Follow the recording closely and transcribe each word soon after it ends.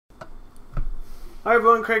Hi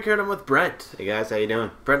everyone, Craig here and I'm with Brent. Hey guys, how you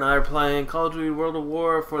doing? Brent and I are playing Call of Duty World at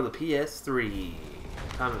War for the PS3.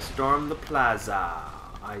 Time to storm the plaza.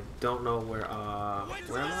 I don't know where am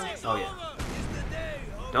I? Oh yeah.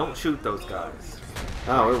 Don't shoot those guys.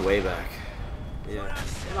 Oh, we're way back. Yeah,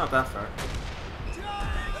 we're not that far.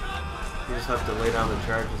 You just have to lay down the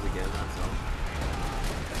charges again, that's all.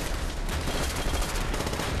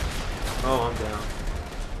 Oh, I'm down.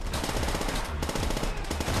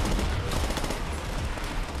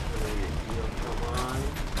 Come on.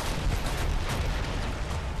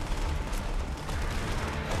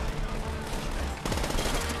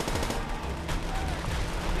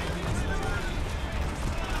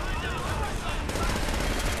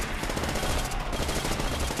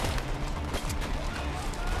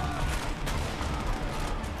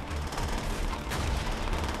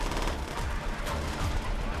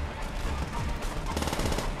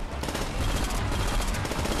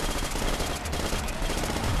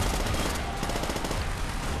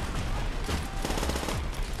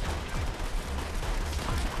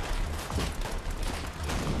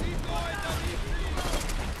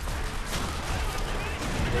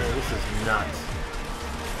 This is nuts.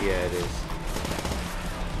 Yeah, it is.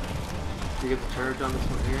 Do you get the charge on this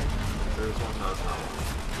one here? There is one? No, it's not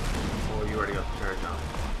one. Well, you already got the charge on it.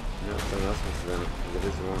 No, someone else must have done it. It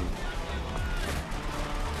is one.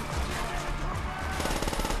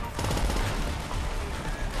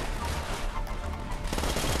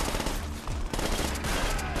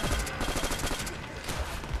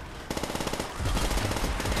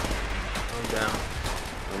 I'm down.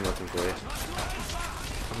 I'm looking for you.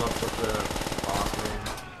 I'm up with the boss man.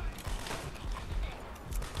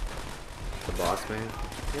 The boss man?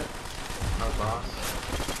 Yep. Our boss.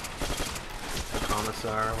 The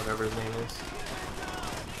commissar, whatever his name is.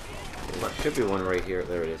 There should be one right here.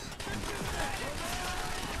 There it is.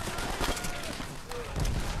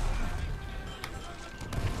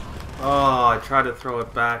 Oh, I tried to throw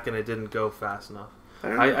it back and it didn't go fast enough.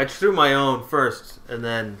 I threw my own first and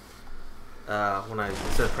then when I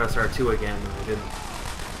said press R2 again, I didn't.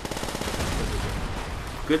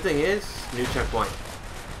 Good thing is, new checkpoint.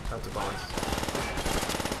 That's a bonus.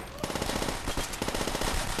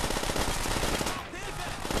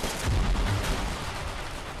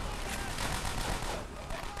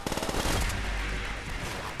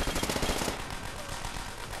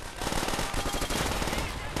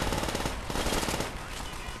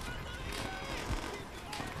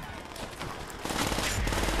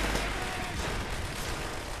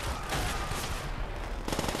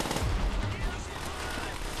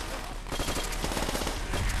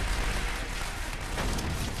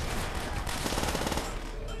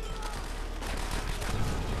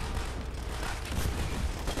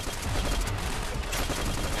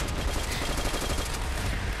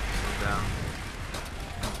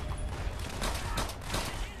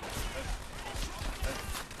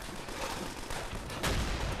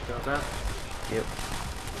 Got that? Yep.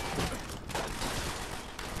 Let's go.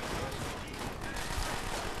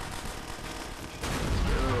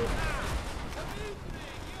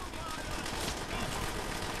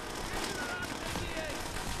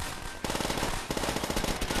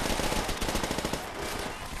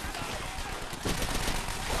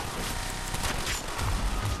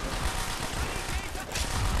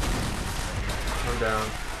 I'm down.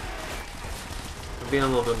 I'm being a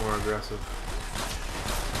little bit more aggressive.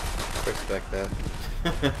 Respect that.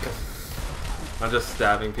 I'm just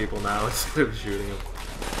stabbing people now instead of shooting them.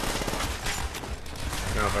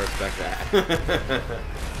 I don't know if I respect that.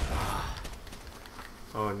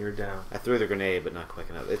 Oh, and you're down. I threw the grenade, but not quick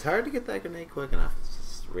enough. It's hard to get that grenade quick enough. It's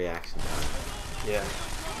just reaction time. Yeah.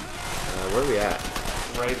 Where are we at?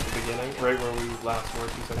 Right at the beginning, right where we last were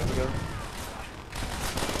 2 seconds ago.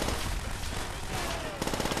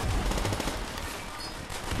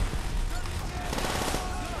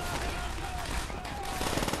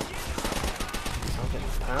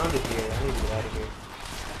 Pounded here. I need to get out of here.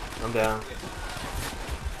 I'm down.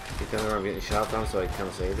 You tell me where I'm getting shot from so I can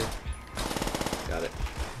come save you? Got it.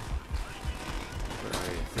 Where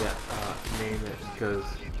are you? Yeah, name it, because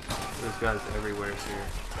there's guys everywhere here.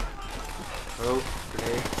 Oh,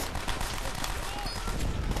 grenade.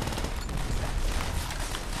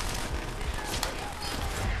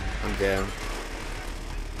 I'm down.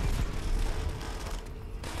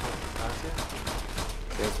 That's it?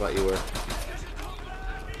 Same spot you were.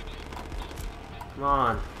 Come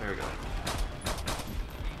on. There we go.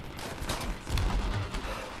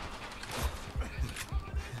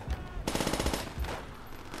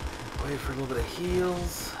 Wait for a little bit of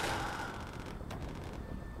heals.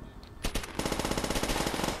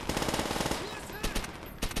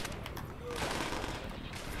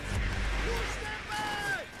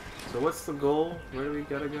 So what's the goal? Where do we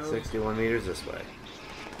gotta go? 61 meters this way.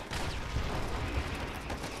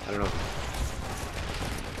 I don't know.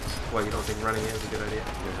 What, you don't think running is a good idea?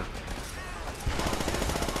 Yeah.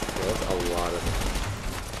 Yeah, that's a lot of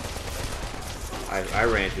it. I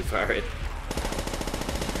ran too far.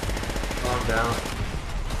 Calm down.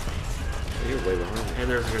 You're way behind me. And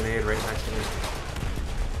there's a grenade right next to me.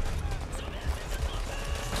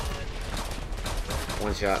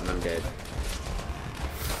 One shot and I'm dead.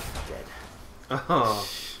 Oh.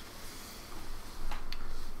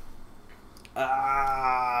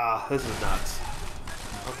 Ah, this is nuts.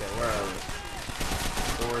 Okay, where are we?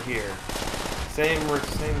 So we're here. Same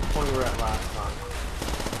point we were at last time.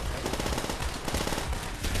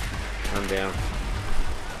 I'm down.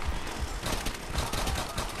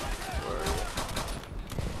 Where are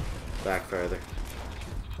you? Back further.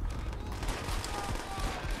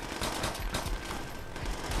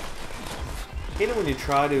 I hate it when you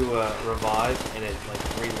try to revive and it like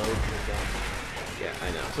reloads your gun. Yeah, I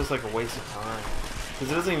know. It's just like a waste of time.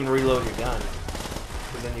 Because it doesn't even reload your gun.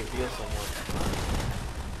 But then you heal someone.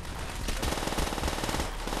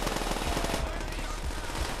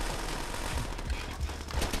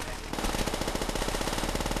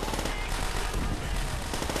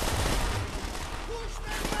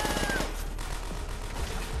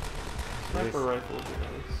 Sniper rifle would be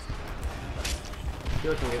nice. I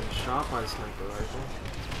feel like I'm getting shot by a sniper rifle.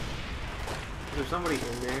 Is there somebody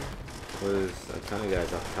in there? Well, there's a ton of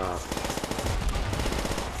guys up top.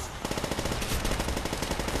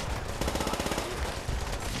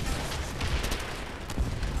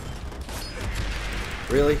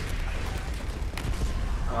 Really?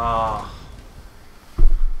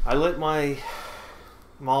 I lit my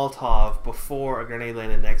Molotov before a grenade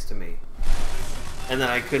landed next to me. And then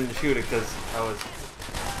I couldn't shoot it because I was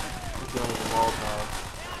dealing with the Molotov.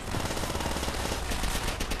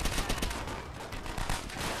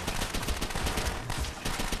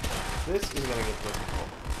 This is gonna get difficult.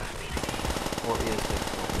 Or is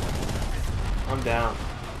difficult. I'm down.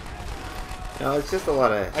 No, it's just a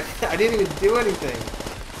lot of... I didn't even do anything.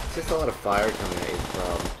 It's just a lot of fire coming at you, the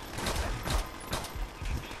problem.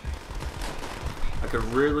 I could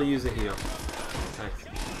really use a heal. Thanks.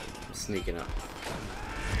 I'm sneaking up.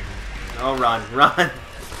 Oh, run, run!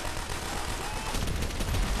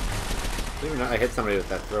 Believe it or not, I hit somebody with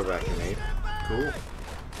that throwback grenade. Cool.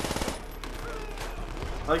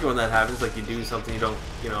 I like it when that happens, like you do something you don't,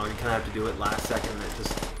 you know, you kind of have to do it last second and it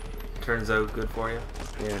just turns out good for you.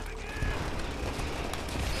 Yeah.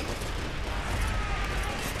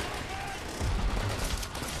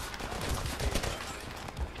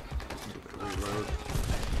 Reload.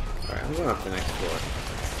 Alright, I'm going up the next floor.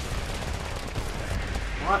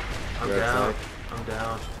 What? I'm You're down. outside? I'm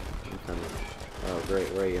down. I'm coming. Oh, great.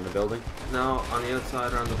 Where are you? In the building? No, on the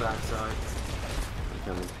outside or on the back side. I'm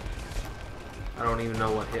coming. I don't even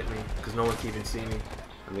know what hit me, because no one can even see me.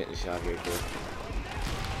 I'm getting shot here, too.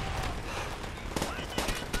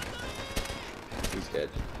 He's dead.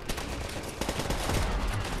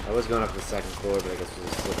 I was going up to the second floor, but I guess we're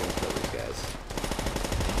just looking to kill these guys.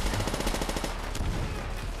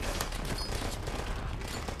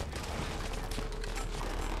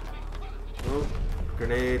 Oh,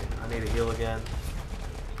 grenade. I need to heal again.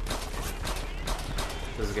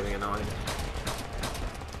 This is getting annoying.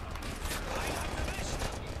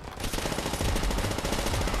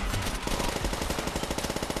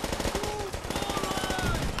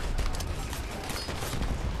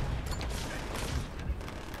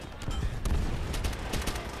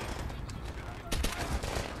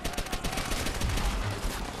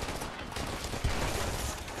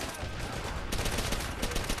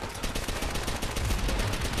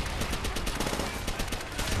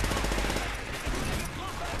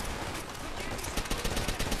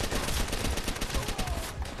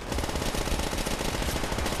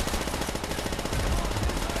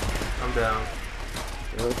 I'm down.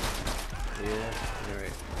 Really? Yeah.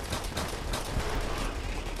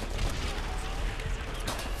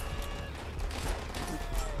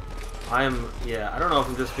 Alright. Yeah, I don't know if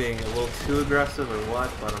I'm just being a little too aggressive or what,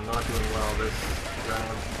 but I'm not doing well this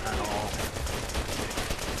round at all.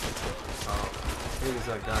 Oh, maybe it's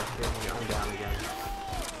that guy hitting me. I'm down again.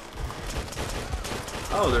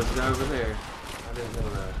 Oh, there's a guy over there. I didn't know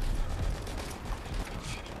that.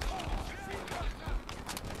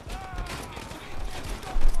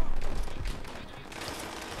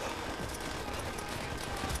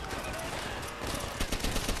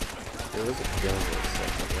 There was a gun for a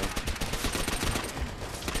second, right?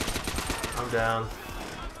 I'm down.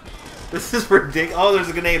 This is ridiculous. Oh, there's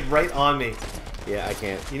a grenade right on me. Yeah, I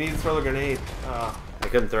can't. You need to throw the grenade. I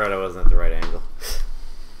couldn't throw it, I wasn't at the right angle.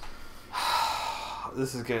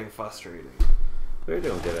 this is getting frustrating. We're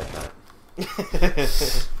doing good at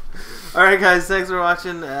that. Alright guys, thanks for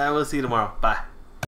watching. We'll see you tomorrow. Bye.